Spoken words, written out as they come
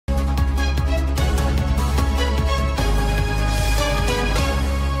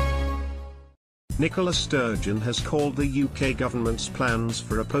Nicola Sturgeon has called the UK government's plans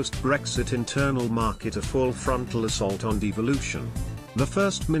for a post-Brexit internal market a full frontal assault on devolution. The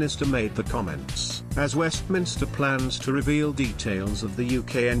First Minister made the comments as Westminster plans to reveal details of the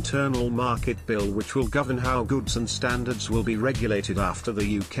UK internal market bill, which will govern how goods and standards will be regulated after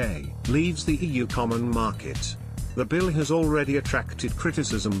the UK leaves the EU common market. The bill has already attracted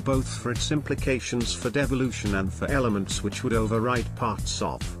criticism both for its implications for devolution and for elements which would override parts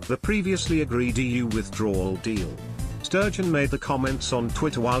of the previously agreed EU withdrawal deal. Sturgeon made the comments on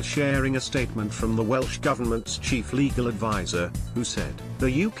Twitter while sharing a statement from the Welsh Government's chief legal advisor, who said, "The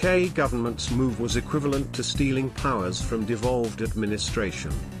UK government's move was equivalent to stealing powers from devolved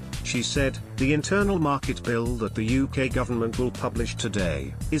administration." She said, "The internal market bill that the UK government will publish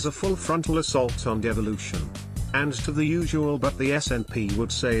today is a full frontal assault on devolution. And to the usual, but the SNP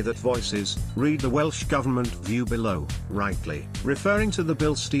would say that voices, read the Welsh Government view below, rightly referring to the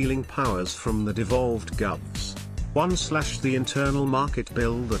bill stealing powers from the devolved govs. The internal market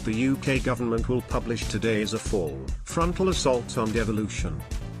bill that the UK government will publish today is a full frontal assault on devolution.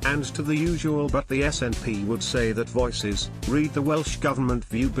 And to the usual, but the SNP would say that voices, read the Welsh Government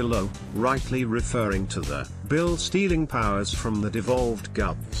view below, rightly referring to the bill stealing powers from the devolved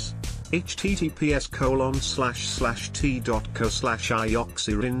govs.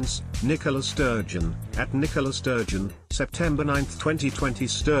 https://t.co/ioxirins, Nicola Sturgeon, at Nicola Sturgeon, September 9, 2020.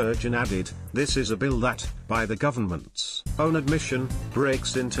 Sturgeon added, "This is a bill that, by the government's own admission,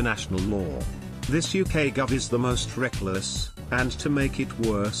 breaks international law. This UK gov is the most reckless, and to make it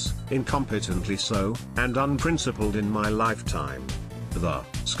worse, incompetently so, and unprincipled in my lifetime." The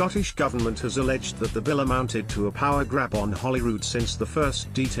Scottish Government has alleged that the bill amounted to a power grab on Holyrood since the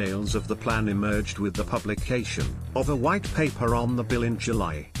first details of the plan emerged with the publication of a white paper on the bill in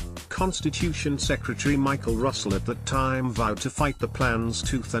July. Constitution Secretary Michael Russell at that time vowed to fight the plans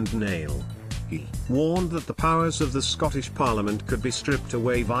tooth and nail. He warned that the powers of the Scottish Parliament could be stripped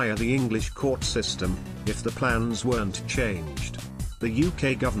away via the English court system if the plans weren't changed. The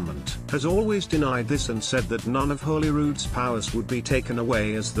UK government has always denied this and said that none of Holyrood's powers would be taken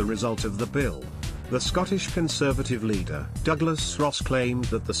away as the result of the bill. The Scottish Conservative leader, Douglas Ross, claimed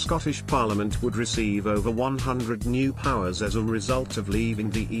that the Scottish Parliament would receive over 100 new powers as a result of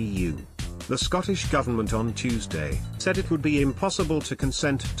leaving the EU. The Scottish Government on Tuesday said it would be impossible to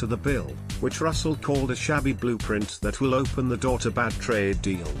consent to the bill, which Russell called a shabby blueprint that will open the door to bad trade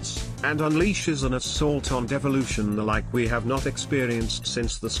deals, and unleashes an assault on devolution the like we have not experienced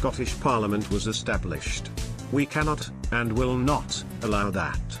since the Scottish Parliament was established. "We cannot, and will not, allow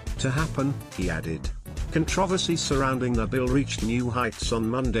that to happen," he added. Controversy surrounding the bill reached new heights on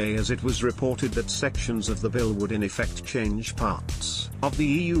Monday as it was reported that sections of the bill would in effect change parts of the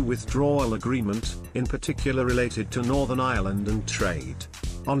EU withdrawal agreement, in particular related to Northern Ireland and trade.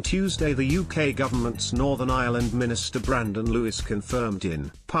 On Tuesday, the UK government's Northern Ireland Minister Brandon Lewis confirmed in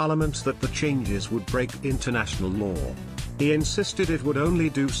Parliament that the changes would break international law. He insisted it would only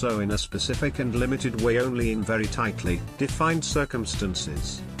do so in a specific and limited way, only in very tightly defined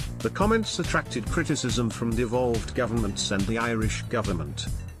circumstances. The comments attracted criticism from devolved governments and the Irish government.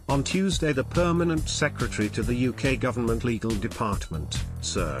 On Tuesday, the Permanent Secretary to the UK Government Legal Department,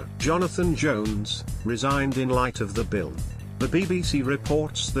 Sir Jonathan Jones, resigned in light of the bill. The BBC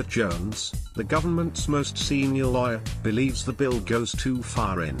reports that Jones, the government's most senior lawyer, believes the bill goes too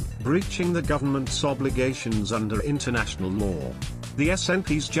far in breaching the government's obligations under international law. The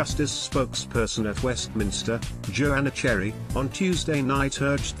SNP's justice spokesperson at Westminster, Joanna Cherry, on Tuesday night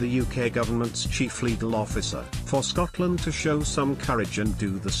urged the UK government's chief legal officer for Scotland to show some courage and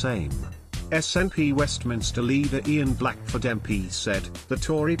do the same. SNP Westminster leader Ian Blackford MP said, "The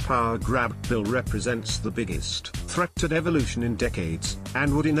Tory power grab bill represents the biggest threat to devolution in decades,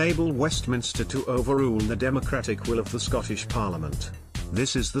 and would enable Westminster to overrule the democratic will of the Scottish Parliament.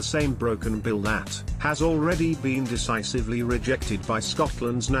 This is the same broken bill that has already been decisively rejected by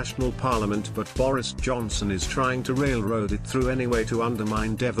Scotland's national parliament, but Boris Johnson is trying to railroad it through anyway to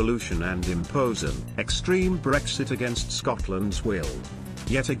undermine devolution and impose an extreme Brexit against Scotland's will."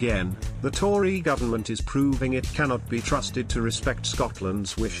 Yet again, the Tory government is proving it cannot be trusted to respect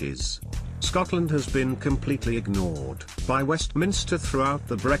Scotland's wishes. Scotland has been completely ignored by Westminster throughout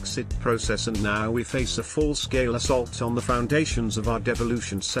the Brexit process, and now we face a full-scale assault on the foundations of our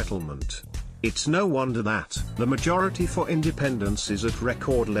devolution settlement. It's no wonder that the majority for independence is at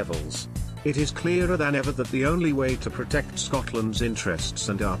record levels. It is clearer than ever that the only way to protect Scotland's interests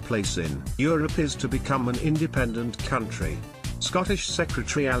and our place in Europe is to become an independent country. Scottish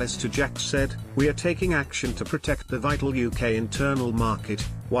Secretary Alistair Jack said, "We are taking action to protect the vital UK internal market,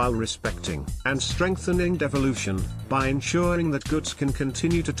 while respecting and strengthening devolution, by ensuring that goods can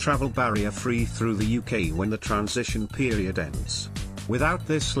continue to travel barrier-free through the UK when the transition period ends. Without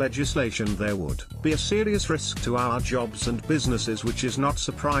this legislation there would be a serious risk to our jobs and businesses, which is not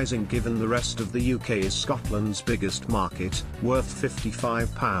surprising given the rest of the UK is Scotland's biggest market, worth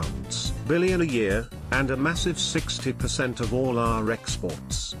 £55 billion a year, and a massive 60% of all our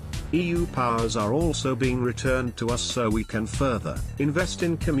exports. EU powers are also being returned to us so we can further invest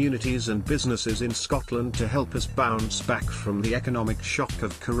in communities and businesses in Scotland to help us bounce back from the economic shock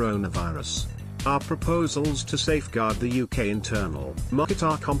of coronavirus. Our proposals to safeguard the UK internal market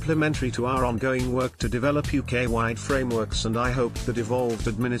are complementary to our ongoing work to develop UK-wide frameworks, and I hope the devolved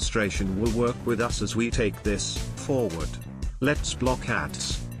administration will work with us as we take this forward. Let's block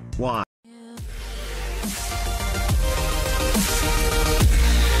ads. Why?